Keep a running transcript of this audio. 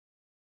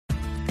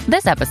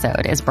This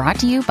episode is brought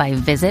to you by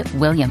Visit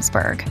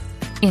Williamsburg.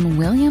 In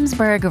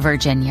Williamsburg,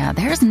 Virginia,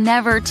 there's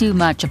never too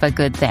much of a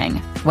good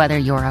thing. Whether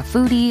you're a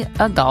foodie,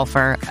 a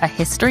golfer, a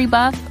history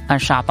buff, a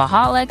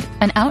shopaholic,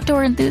 an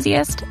outdoor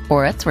enthusiast,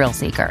 or a thrill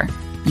seeker,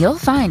 you'll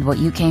find what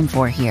you came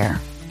for here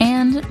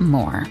and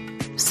more.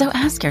 So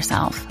ask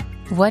yourself,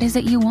 what is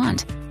it you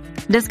want?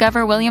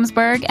 Discover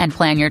Williamsburg and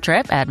plan your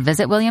trip at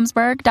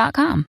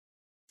visitwilliamsburg.com.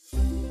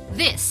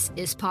 This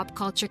is Pop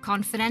Culture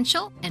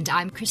Confidential, and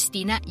I'm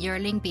Christina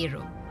Yerling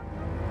Biro.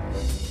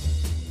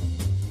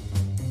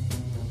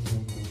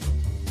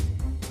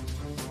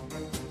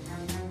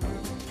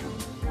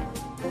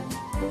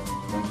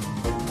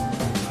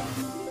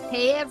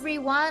 Hey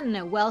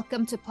everyone,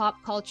 welcome to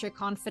Pop Culture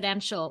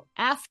Confidential.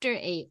 After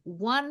a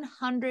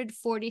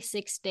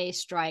 146-day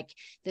strike,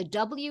 the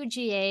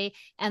WGA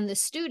and the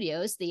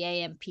studios, the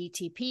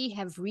AMPTP,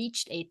 have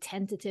reached a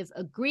tentative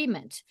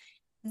agreement.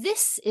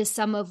 This is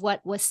some of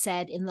what was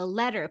said in the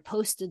letter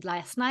posted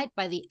last night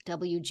by the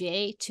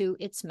WGA to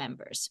its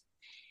members.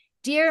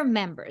 Dear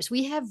members,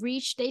 we have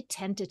reached a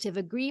tentative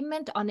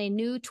agreement on a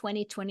new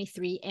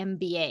 2023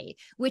 MBA,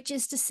 which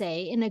is to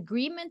say an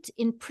agreement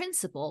in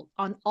principle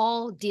on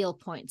all deal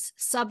points,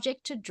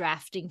 subject to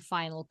drafting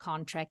final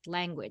contract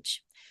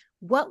language.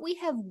 What we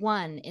have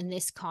won in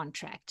this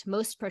contract,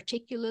 most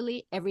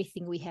particularly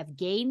everything we have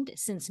gained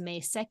since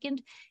May 2nd,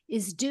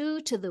 is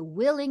due to the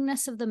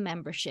willingness of the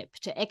membership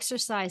to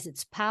exercise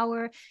its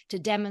power, to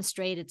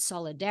demonstrate its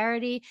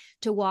solidarity,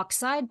 to walk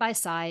side by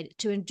side,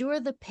 to endure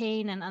the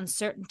pain and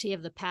uncertainty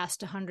of the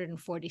past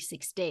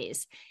 146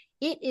 days.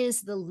 It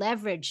is the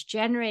leverage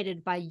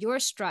generated by your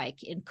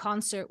strike in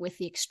concert with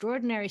the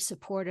extraordinary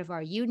support of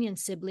our union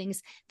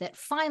siblings that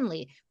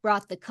finally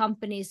brought the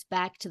companies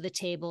back to the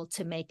table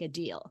to make a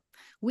deal.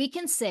 We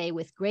can say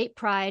with great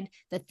pride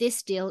that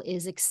this deal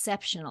is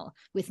exceptional,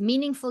 with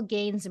meaningful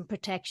gains and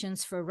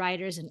protections for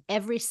writers in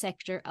every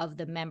sector of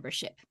the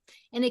membership.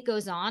 And it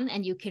goes on,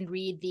 and you can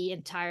read the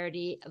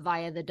entirety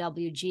via the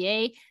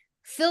WGA.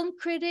 Film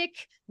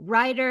critic,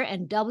 writer,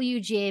 and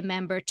WGA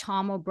member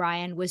Tom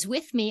O'Brien was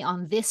with me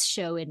on this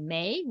show in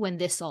May when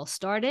this all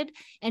started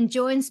and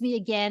joins me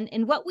again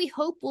in what we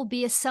hope will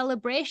be a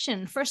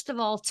celebration. First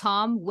of all,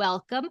 Tom,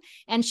 welcome.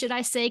 And should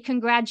I say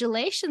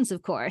congratulations,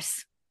 of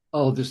course.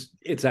 Oh,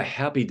 it's a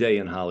happy day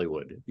in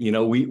Hollywood. You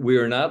know, we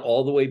are not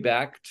all the way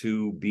back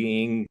to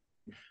being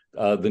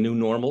the new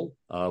normal.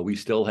 We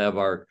still have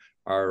our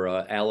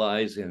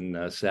allies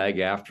in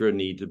SAG-AFTRA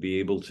need to be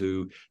able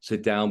to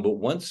sit down. But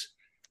once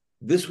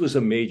this was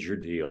a major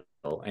deal,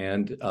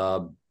 and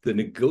the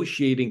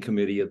negotiating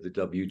committee of the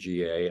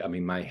WGA, I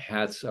mean, my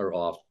hats are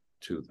off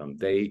to them.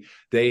 They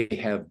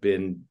have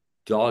been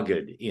dogged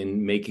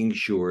in making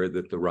sure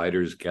that the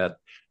writers got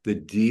the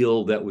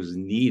deal that was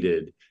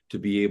needed to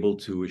be able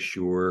to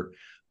assure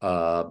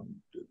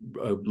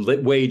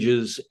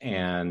wages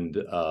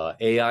and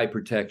AI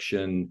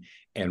protection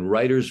and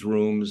writers'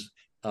 rooms.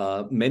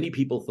 Many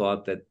people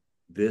thought that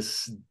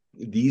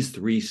these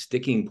three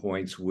sticking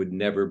points would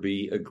never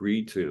be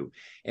agreed to.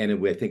 And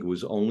I think it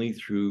was only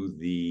through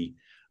the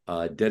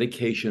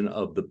dedication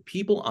of the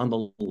people on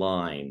the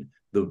line,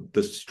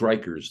 the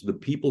strikers, the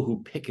people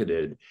who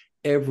picketed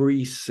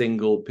every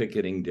single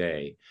picketing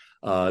day,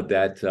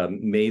 that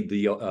made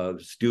the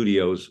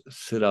studios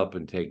sit up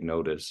and take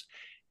notice.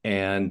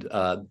 And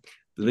the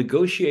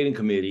negotiating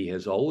committee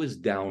has always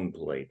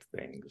downplayed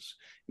things.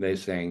 They're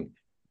saying,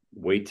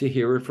 wait to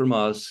hear it from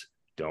us.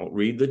 Don't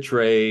read the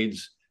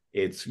trades.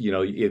 It's, you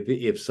know,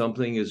 if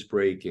something is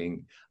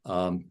breaking,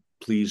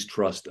 please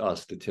trust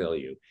us to tell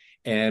you.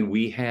 And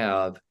we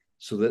have,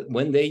 so that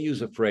when they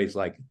use a phrase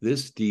like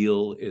this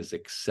deal is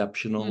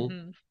exceptional,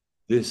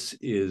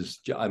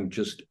 I'm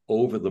just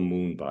over the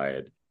moon by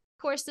it.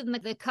 Of course, in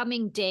the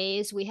coming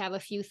days, we have a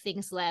few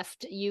things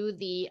left. You,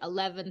 the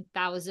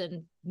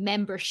 11,000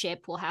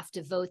 membership, will have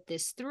to vote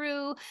this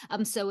through.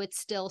 So it's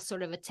still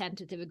sort of a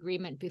tentative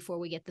agreement before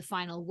we get the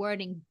final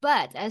wording.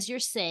 But as you're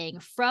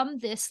saying, from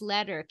this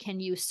letter, can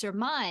you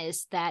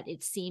surmise that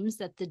it seems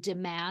that the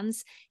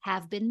demands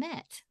have been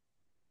met?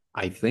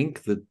 I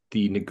think that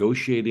the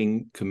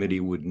negotiating committee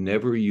would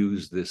never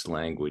use this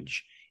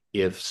language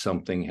if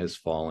something has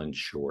fallen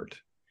short,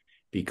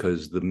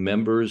 because the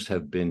members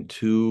have been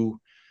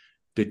too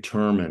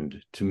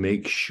determined to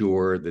make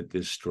sure that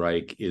this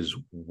strike is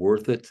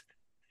worth it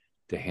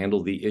to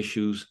handle the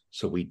issues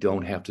so we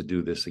don't have to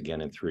do this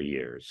again in 3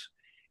 years.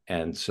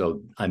 And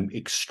so I'm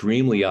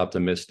extremely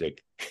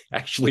optimistic,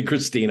 actually,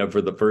 Christina,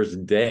 for the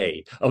first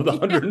day of the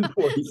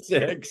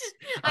 146.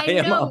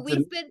 I know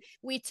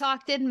we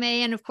talked in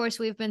May, and of course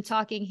we've been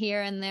talking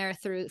here and there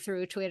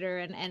through Twitter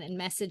and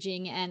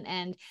messaging,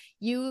 and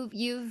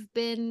you've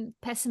been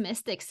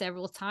pessimistic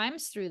several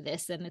times through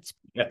this, and it's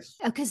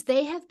because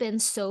they have been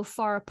so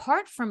far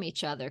apart from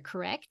each other.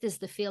 Correct? Is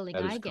the feeling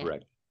I get?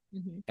 Correct.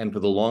 Mm-hmm. And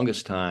for the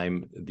longest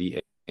time, the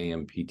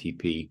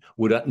AMPTP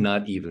would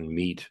not even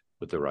meet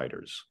with the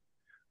writers.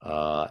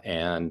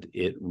 And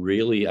it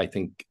really, I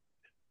think,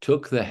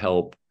 took the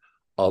help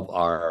of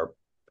our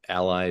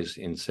allies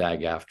in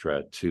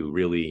SAG-AFTRA to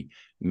really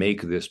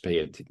make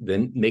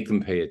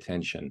them pay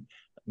attention.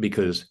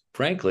 because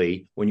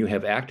frankly, when you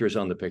have actors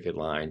on the picket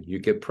line, you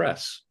get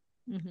press.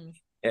 Mm-hmm.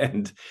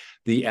 And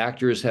the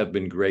actors have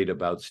been great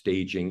about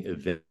staging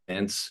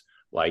events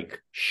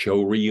like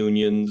show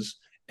reunions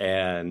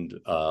and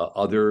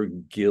other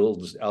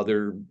guilds,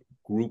 other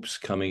groups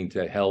coming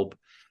to help,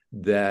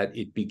 that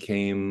it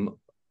became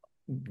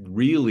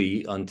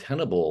really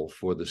untenable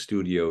for the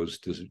studios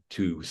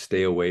to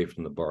stay away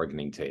from the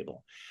bargaining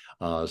table.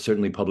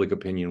 Certainly public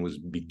opinion was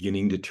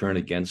beginning to turn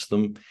against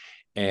them.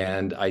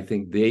 And I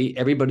think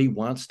everybody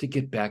wants to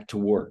get back to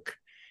work.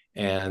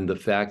 And the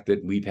fact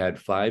that we've had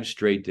 5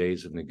 straight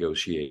days of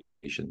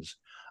negotiations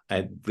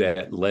and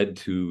that led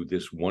to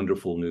this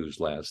wonderful news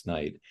last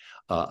night,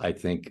 I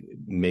think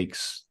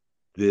makes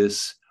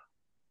this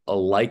a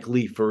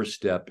likely first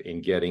step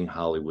in getting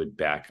Hollywood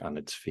back on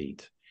its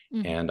feet.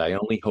 Mm-hmm. And I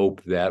only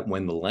hope that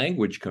when the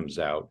language comes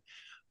out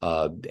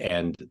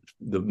and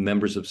the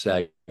members of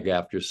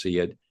SAG-AFTRA see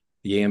it,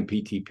 the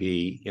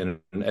AMPTP, in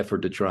an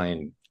effort to try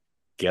and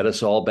get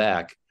us all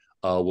back,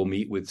 will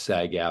meet with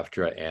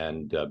SAG-AFTRA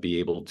and be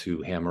able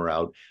to hammer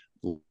out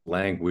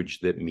language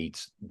that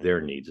meets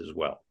their needs as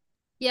well.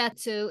 Yeah,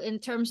 so in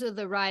terms of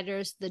the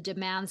writers, the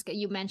demands,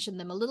 you mentioned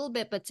them a little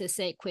bit, but to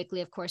say it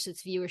quickly, of course,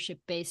 it's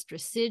viewership-based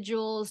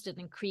residuals, an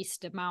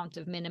increased amount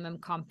of minimum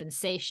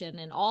compensation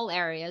in all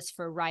areas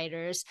for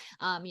writers,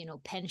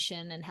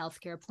 pension and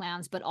healthcare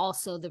plans, but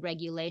also the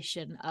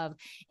regulation of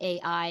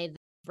AI,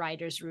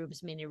 writers'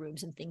 rooms, mini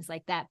rooms, and things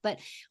like that. But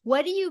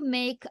what do you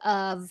make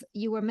of,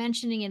 you were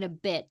mentioning in a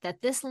bit,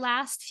 that this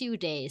last few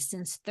days,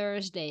 since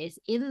Thursdays,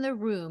 in the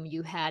room,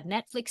 you had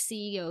Netflix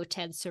CEO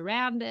Ted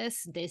Sarandos,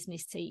 Disney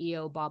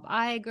CEO Bob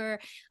Iger,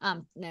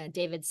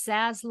 David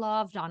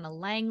Zaslav, Donna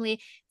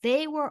Langley.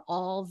 They were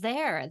all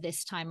there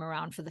this time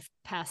around for the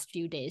past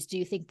few days. Do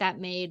you think that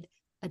made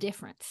a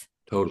difference?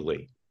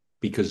 Totally,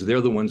 because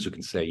they're the ones who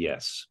can say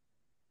yes.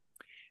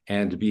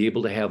 And to be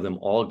able to have them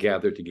all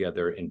gather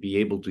together and be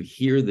able to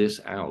hear this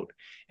out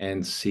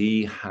and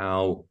see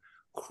how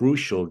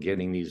crucial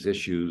getting these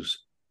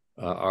issues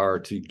are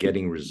to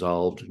getting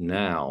resolved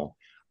now,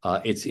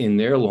 it's in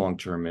their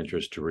long-term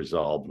interest to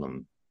resolve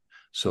them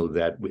so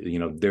that,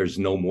 there's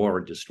no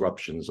more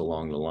disruptions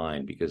along the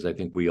line, because I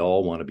think we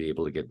all want to be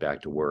able to get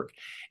back to work.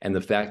 And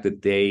the fact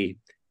that they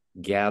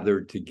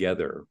gathered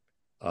together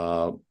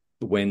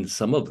when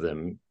some of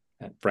them,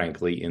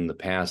 frankly, in the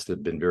past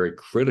have been very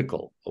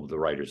critical of the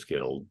Writers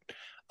Guild,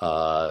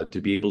 to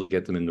be able to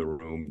get them in the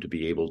room, to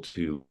be able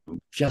to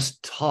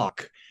just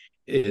talk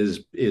is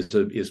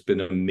been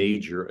a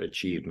major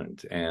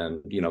achievement.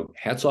 And,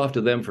 hats off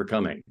to them for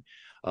coming.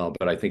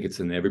 But I think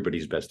it's in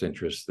everybody's best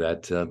interest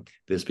that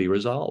this be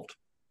resolved.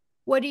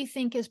 What do you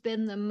think has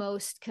been the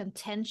most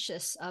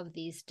contentious of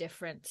these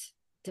different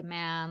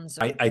demands?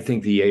 I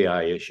think the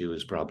AI issue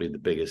is probably the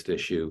biggest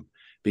issue,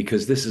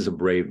 because this is a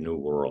brave new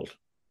world.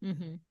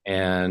 Mm-hmm.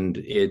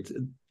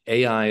 And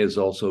AI is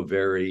also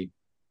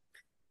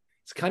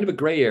it's kind of a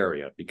gray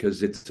area,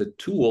 because it's a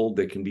tool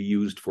that can be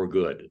used for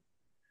good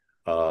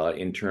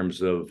in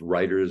terms of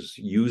writers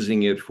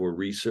using it for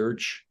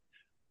research,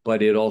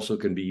 but it also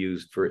can be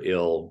used for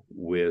ill,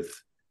 with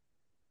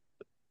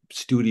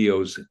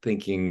studios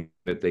thinking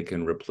that they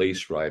can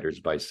replace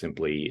writers by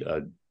simply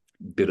a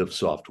bit of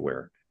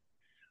software.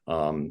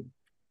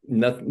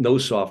 No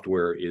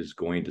software is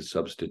going to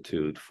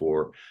substitute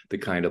for the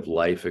kind of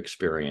life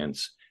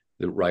experience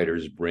that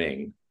writers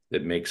bring,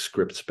 that makes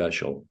script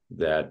special,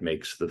 that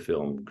makes the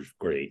film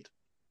great.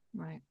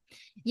 Right.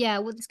 Yeah,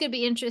 well, it's going to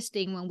be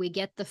interesting when we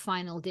get the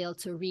final deal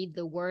to read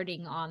the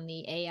wording on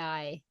the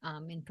AI,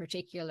 in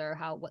particular,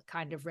 what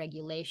kind of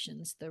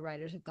regulations the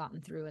writers have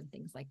gotten through and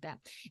things like that.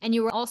 And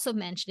you were also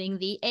mentioning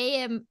the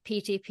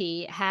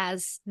AMPTP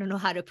has, I don't know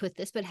how to put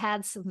this, but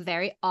had some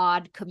very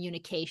odd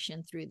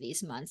communication through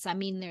these months. I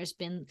mean, there's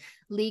been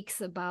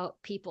leaks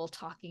about people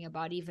talking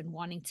about even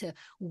wanting to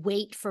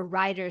wait for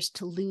writers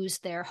to lose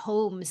their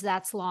homes.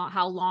 That's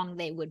how long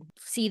they would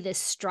see this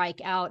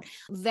strike out.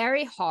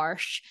 Very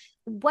harsh.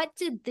 What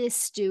did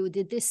this do?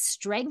 Did this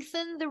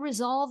strengthen the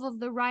resolve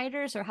of the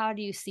writers, or how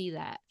do you see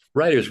that?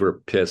 Writers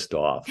were pissed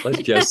off.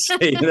 Let's just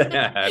say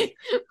that.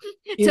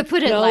 To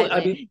put it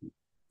lightly.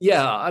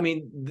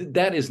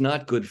 That is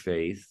not good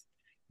faith.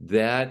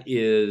 That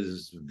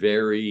is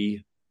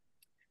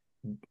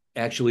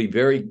actually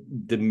very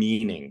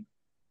demeaning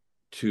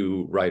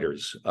to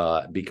writers,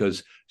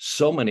 because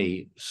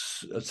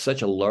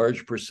such a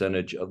large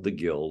percentage of the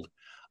guild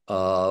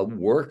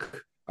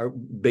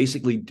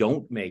basically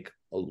don't make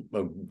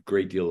a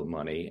great deal of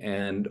money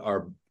and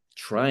are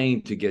trying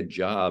to get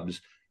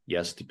jobs,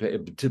 yes, to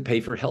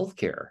pay for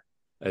healthcare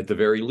at the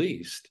very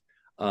least,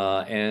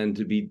 and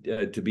to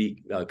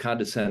be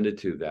condescended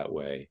to that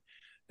way.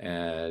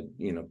 And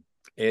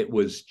it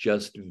was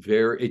just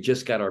it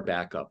just got our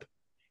back up,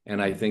 and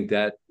I think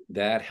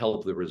that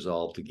helped the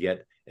resolve to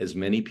get as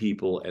many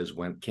people as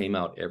came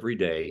out every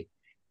day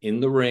in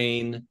the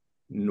rain,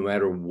 no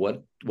matter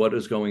what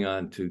is going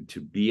on, to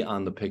be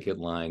on the picket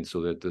line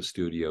so that the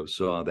studio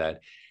saw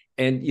that.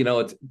 And,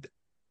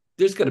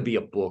 there's going to be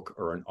a book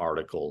or an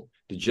article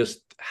to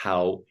just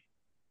how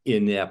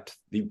inept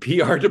the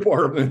PR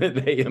department at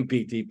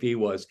AMPTP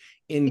was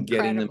in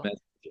getting the message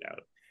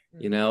out.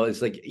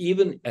 It's like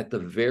even at the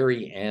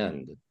very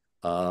end,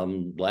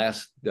 on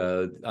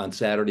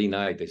Saturday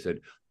night, they said,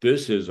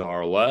 "This is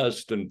our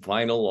last and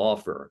final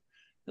offer."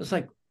 It's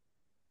like,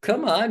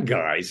 come on,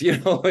 guys,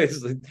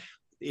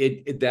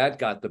 that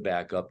got the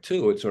backup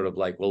too. It's sort of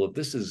like, well, if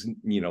this is,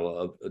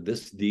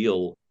 this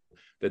deal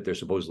that they're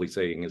supposedly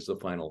saying is the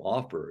final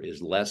offer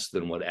is less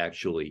than what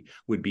actually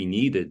would be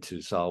needed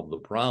to solve the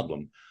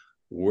problem,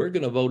 we're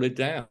going to vote it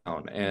down.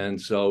 And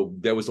so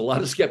there was a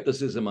lot of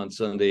skepticism on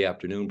Sunday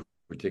afternoon,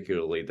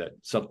 particularly that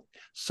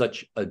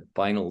such a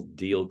final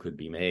deal could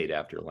be made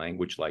after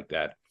language like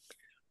that.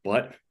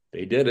 But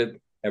they did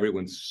it.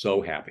 Everyone's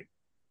so happy.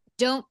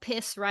 Don't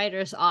piss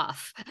writers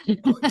off.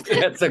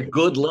 That's a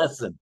good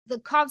lesson. The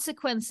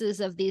consequences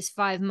of these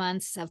 5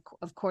 months have,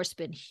 of course,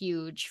 been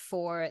huge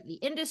for the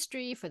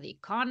industry, for the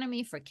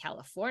economy, for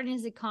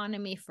California's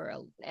economy, for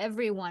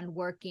everyone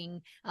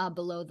working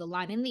below the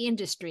line in the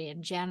industry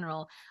in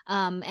general.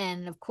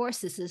 And of course,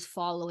 this is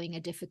following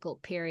a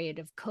difficult period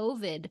of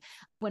COVID.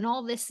 When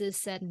all this is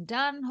said and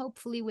done,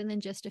 hopefully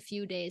within just a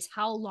few days,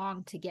 how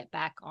long to get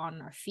back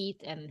on our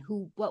feet, and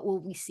what will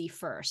we see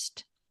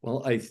first?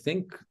 Well, I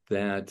think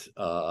that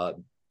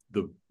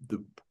the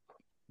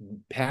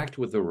pact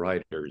with the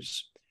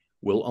writers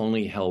will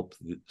only help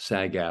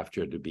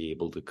SAG-AFTRA to be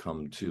able to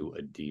come to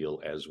a deal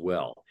as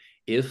well.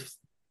 If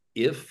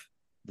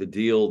the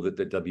deal that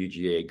the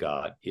WGA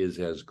got is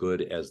as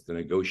good as the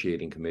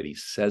negotiating committee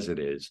says it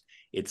is,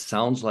 it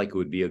sounds like it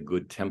would be a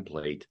good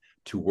template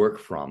to work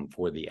from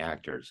for the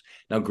actors.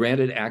 Now,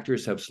 granted,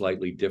 actors have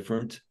slightly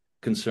different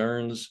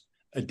concerns,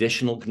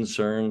 additional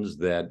concerns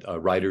that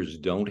writers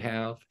don't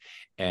have,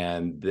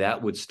 and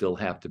that would still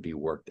have to be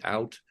worked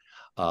out.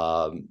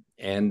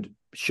 And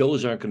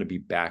shows aren't going to be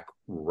back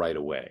right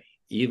away.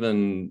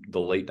 Even the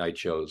late night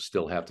shows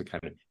still have to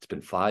it's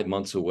been 5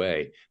 months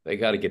away. They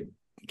got to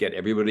get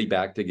everybody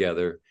back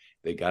together.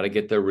 They got to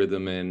get their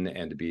rhythm in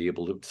and to be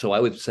able to. So I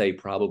would say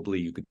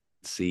probably you could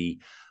see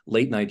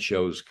late night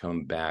shows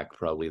come back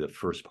probably the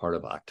first part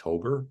of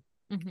October.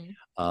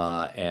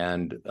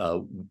 And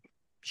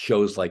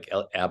shows like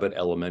Abbott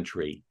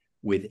Elementary,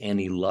 with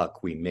any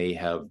luck, we may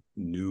have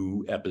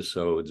new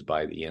episodes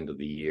by the end of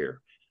the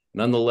year.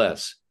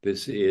 Nonetheless,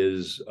 this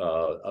is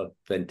a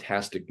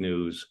fantastic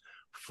news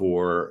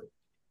for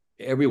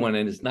everyone.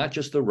 And it's not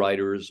just the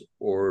writers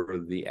or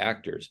the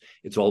actors.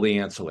 It's all the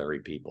ancillary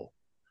people,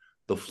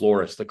 the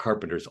florists, the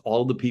carpenters,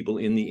 all the people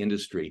in the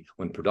industry.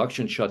 When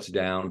production shuts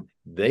down,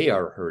 they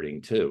are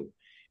hurting too.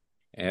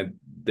 And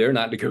they're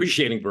not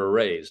negotiating for a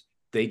raise.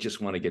 They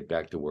just want to get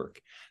back to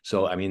work.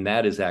 So, I mean,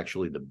 that is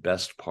actually the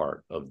best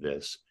part of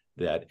this,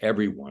 that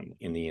everyone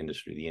in the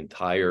industry, the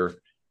entire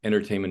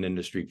entertainment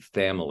industry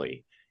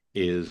family,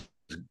 is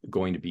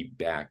going to be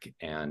back,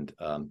 and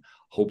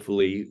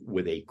hopefully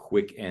with a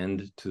quick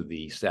end to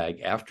the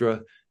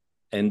SAG-AFTRA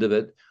end of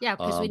it. Yeah,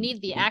 because we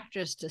need the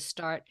actors to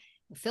start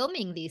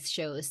filming these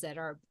shows that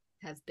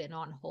have been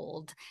on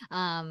hold,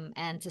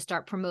 and to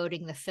start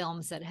promoting the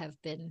films that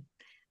have been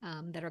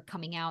that are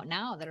coming out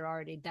now, that are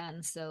already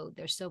done. So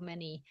there's so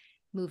many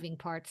moving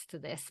parts to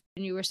this.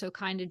 And you were so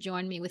kind to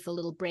join me with a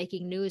little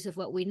breaking news of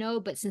what we know.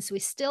 But since we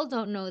still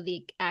don't know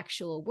the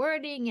actual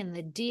wording and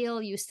the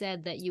deal, you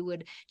said that you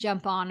would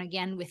jump on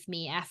again with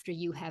me after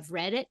you have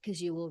read it,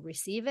 because you will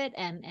receive it.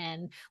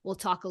 And we'll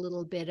talk a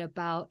little bit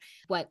about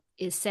what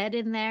is said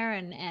in there.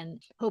 And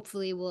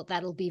hopefully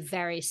that'll be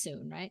very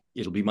soon, right?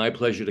 It'll be my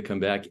pleasure to come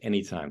back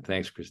anytime.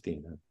 Thanks,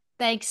 Christina.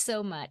 Thanks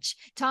so much.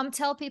 Tom,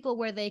 tell people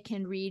where they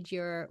can read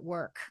your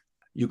work.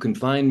 You can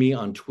find me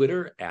on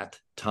Twitter at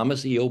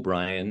Thomas E.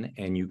 O'Brien,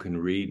 and you can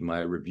read my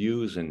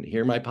reviews and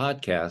hear my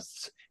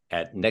podcasts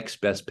at Next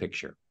Best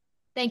Picture.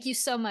 Thank you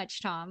so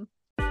much, Tom.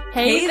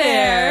 Hey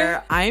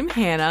there! I'm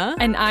Hannah.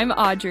 And I'm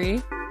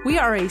Audrey. We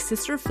are a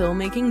sister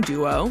filmmaking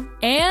duo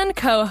and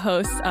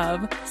co-hosts of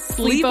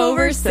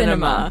Sleepover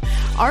Cinema,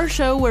 our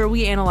show where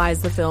we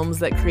analyze the films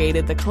that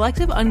created the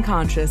collective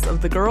unconscious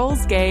of the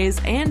girls,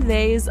 gays, and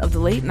theys of the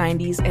late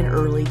 90s and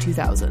early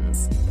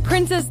 2000s.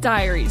 Princess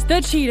Diaries,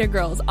 The Cheetah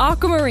Girls,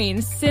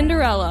 Aquamarine,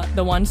 Cinderella,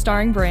 the one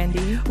starring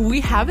Brandy.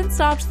 We haven't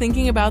stopped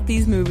thinking about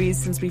these movies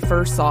since we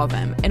first saw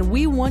them, and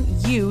we want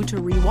you to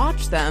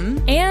rewatch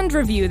them and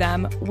review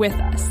them with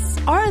us.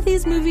 Are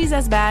these movies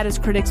as bad as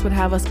critics would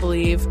have us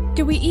believe?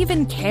 Do we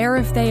even care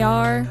if they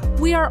are?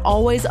 We are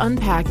always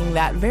unpacking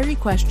that very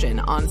question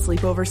on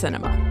Sleepover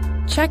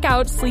Cinema. Check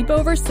out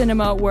Sleepover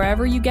Cinema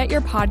wherever you get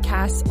your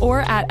podcasts or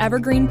at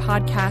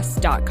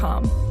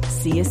evergreenpodcasts.com.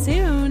 See you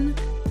soon.